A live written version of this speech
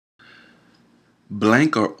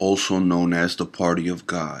Blank are also known as the Party of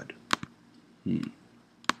God.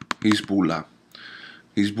 Hezbollah.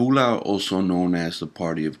 Hezbollah are also known as the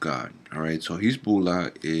Party of God. All right, so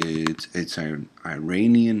Hezbollah is it's an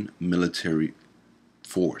Iranian military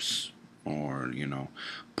force, or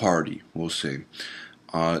party, we'll say.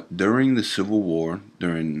 During the Civil War,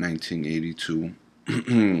 during 1982,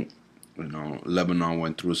 Lebanon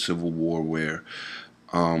went through a civil war where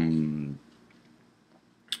um,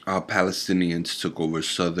 Palestinians took over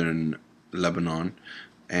southern Lebanon,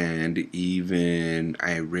 and even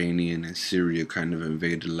Iranian and Syria kind of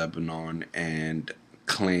invaded Lebanon and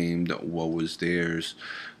claimed what was theirs,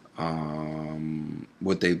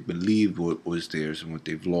 what they believed what was theirs, and what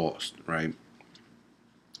they've lost, right?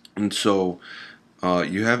 And so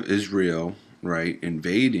you have Israel, right,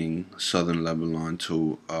 invading southern Lebanon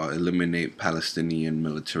to eliminate Palestinian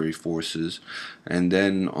military forces. And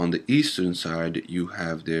then on the eastern side, you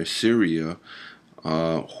have their Syria,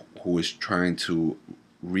 uh, who is trying to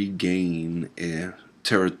regain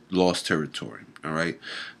lost territory. All right.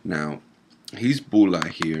 Now, Hezbollah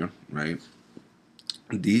here, right?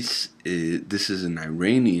 This is an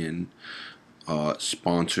Iranian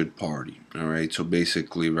sponsored party. All right. So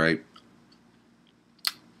basically, right,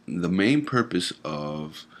 the main purpose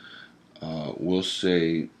of, we'll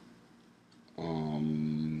say,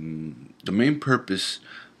 the main purpose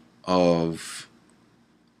of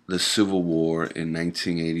the civil war in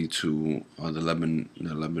 1982, the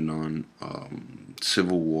Lebanon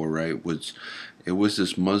civil war, right, was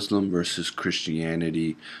this Muslim versus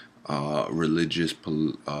Christianity religious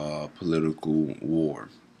political war.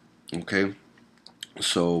 Okay,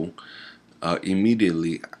 so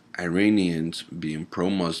immediately Iranians, being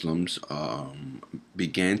pro-Muslims,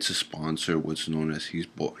 began to sponsor what's known as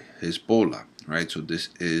Hezbollah. Right, so this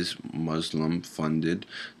is Muslim funded.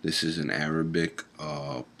 This is an Arabic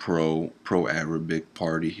pro-Arabic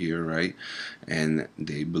party here, right? And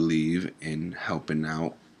they believe in helping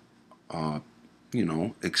out,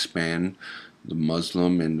 expand the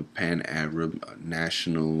Muslim and the Pan-Arab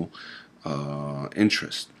national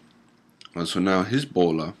interest. So now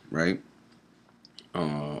Hezbollah, right,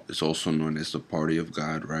 is also known as the Party of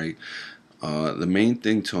God, right? The main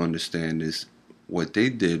thing to understand is what they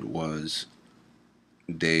did was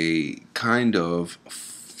they kind of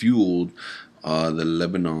fueled the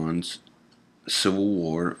Lebanon's civil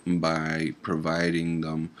war by providing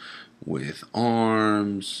them with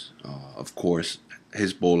arms. Of course,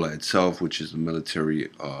 Hezbollah itself, which is the military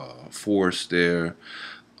force there,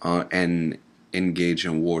 and engage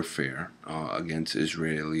in warfare against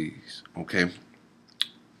Israelis. Okay,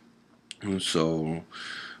 so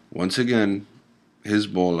once again,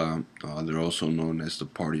 Hezbollah, they're also known as the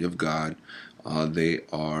Party of God. They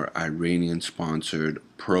are Iranian-sponsored,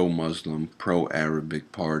 pro-Muslim,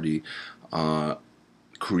 pro-Arabic party, uh,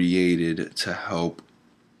 created to help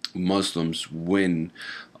Muslims win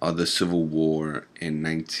the civil war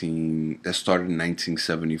that started in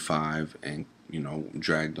 1975 and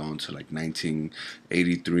dragged on to like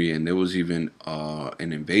 1983, and there was even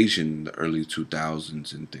an invasion in the early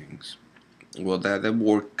 2000s and things. Well, that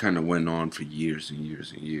war kind of went on for years and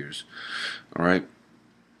years and years. All right.